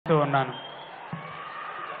కోరుతున్నాను.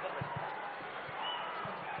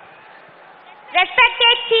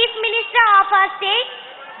 Respected Chief Minister of our state,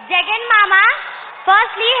 Jagan Mama,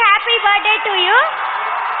 firstly happy birthday to you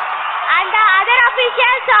and the other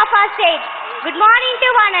officials of our state. Good morning to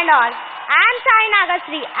one and all. I am Sai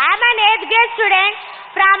Nagasri. I am an 8th grade student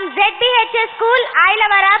from ZBHS School,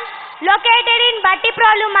 Ailavaram, located in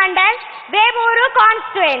Battiprolu Mandal, Vemuru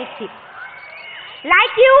constituency.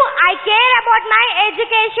 Like you, I care about my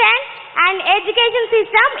education and education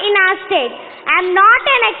system in our state. I am not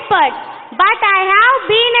an expert, but I have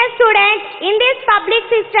been a student in this public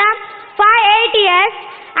system for 8 years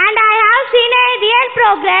and I have seen a real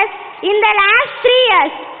progress in the last 3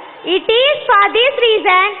 years. It is for this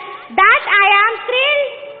reason that I am thrilled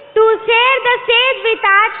to share the stage with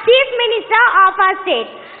our Chief Minister of our state.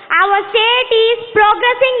 Our state is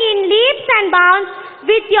progressing in leaps and bounds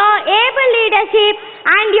with your able leadership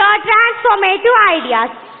and your transformative ideas.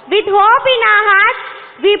 With hope in our hearts,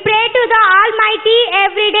 we pray to the Almighty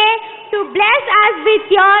every day to bless us with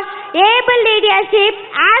your able leadership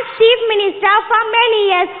as Chief Minister for many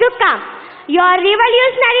years to come. Your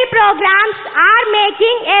revolutionary programs are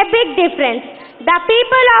making a big difference. The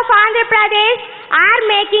people of Andhra Pradesh are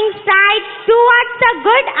making strides towards the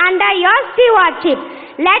good under your stewardship.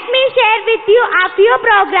 Let me share with you a few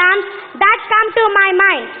programs that come to my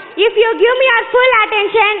mind. If you give me your full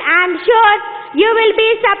attention, I am sure you will be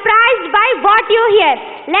surprised by what you hear.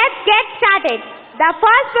 Let's get started. The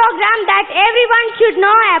first program that everyone should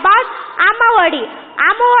know about, Amma Odi.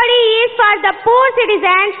 Amma Odi is for the poor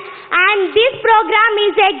citizens and this program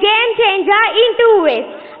is a game changer in 2 ways.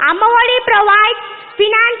 Amma Odi provides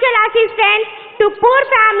financial assistance to poor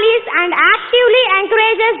families and actively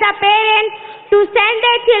encourages the parents to send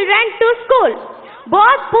their children to school.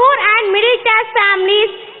 Both poor and middle class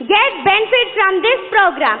families get benefit from this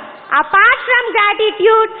program. Apart from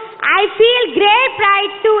gratitude, I feel great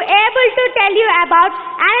pride to able to tell you about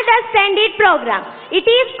another splendid program. It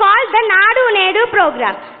is called the Nadu Nedu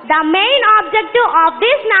program. The main objective of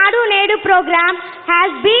this Nadu Nedu program has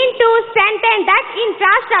been to strengthen that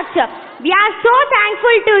infrastructure. We are so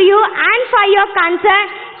thankful to you and for your concern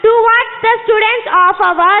towards the students of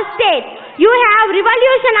our state. You have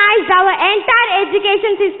revolutionized our entire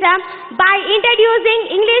education system by introducing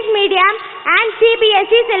English medium and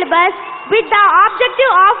CBSE syllabus with the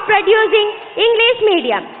objective of producing English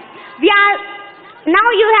medium. Now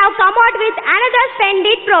you have come out with another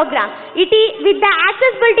splendid program. It is with the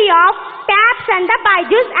accessibility of tabs and the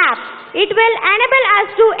Byju's app. It will enable us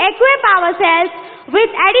to equip ourselves with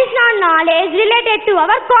additional knowledge related to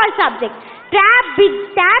our core subject. Tab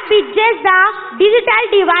bridges the digital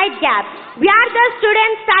divide gap. We are the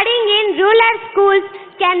students studying in rural schools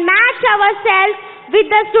can match ourselves with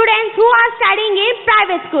the students who are studying in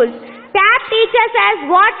private schools. Tab teaches us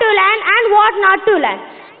what to learn and what not to learn.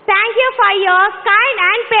 Thank you for your kind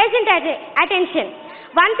and patient attention.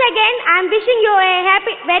 Once again, I am wishing you a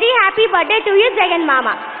very happy birthday to you, Jagan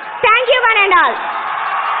Mama. Thank you one and all.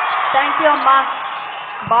 Thank you, Amma.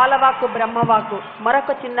 బాలవాకు బ్రహ్మవాకు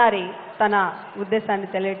మరొక చిన్నారి తన ఉద్దేశాన్ని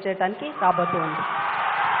తెలియజేయడానికి రాబోతుంది.